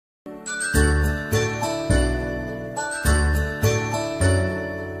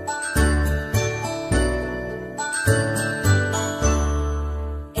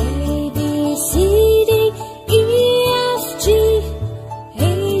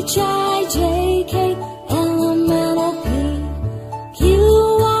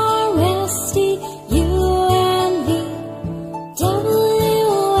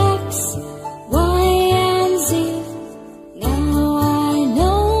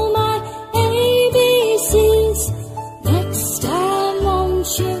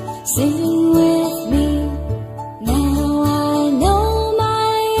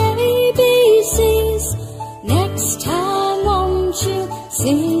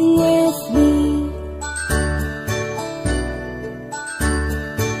sing with me.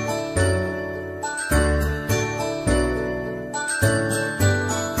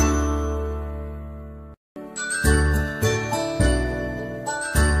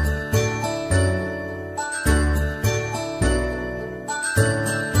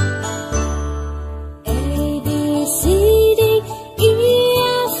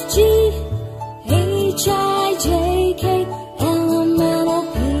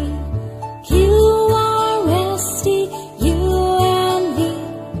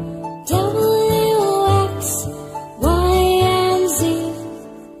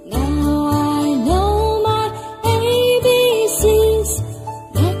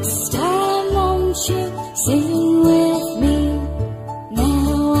 Sing with me.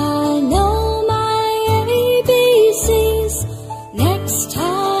 Now I know my ABCs. Next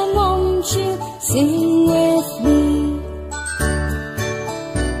time won't you sing with me?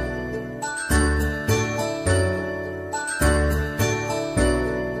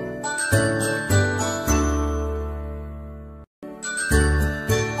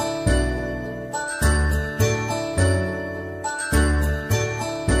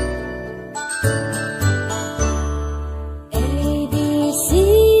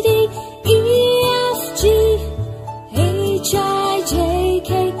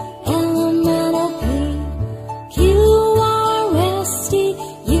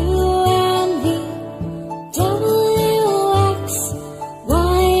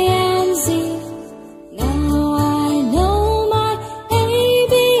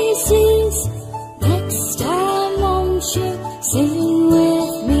 Sing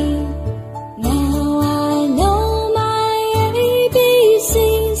with me. Now I know my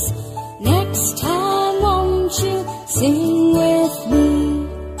ABCs. Next time won't you sing with me?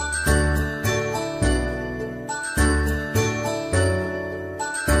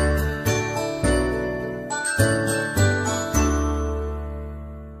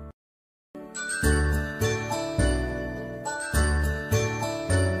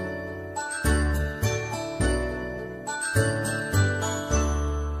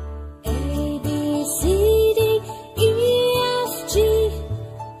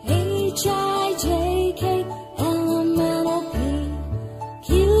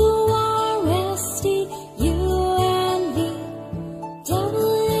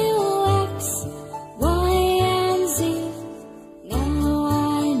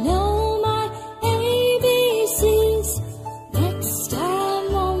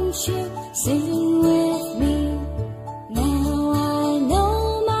 Sing with me. Now I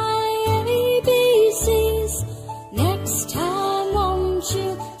know my ABCs. Next time won't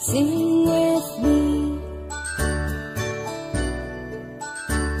you sing with me?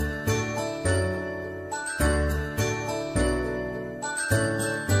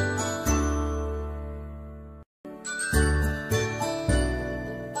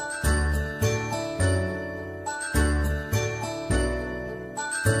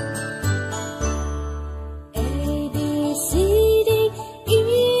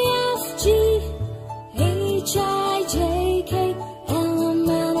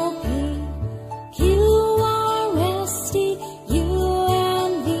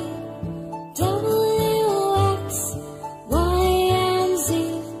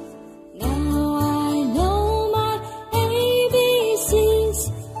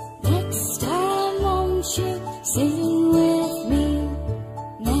 Sing with me.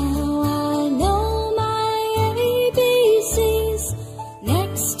 Now I know my ABCs.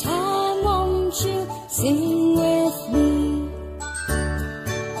 Next time won't you sing?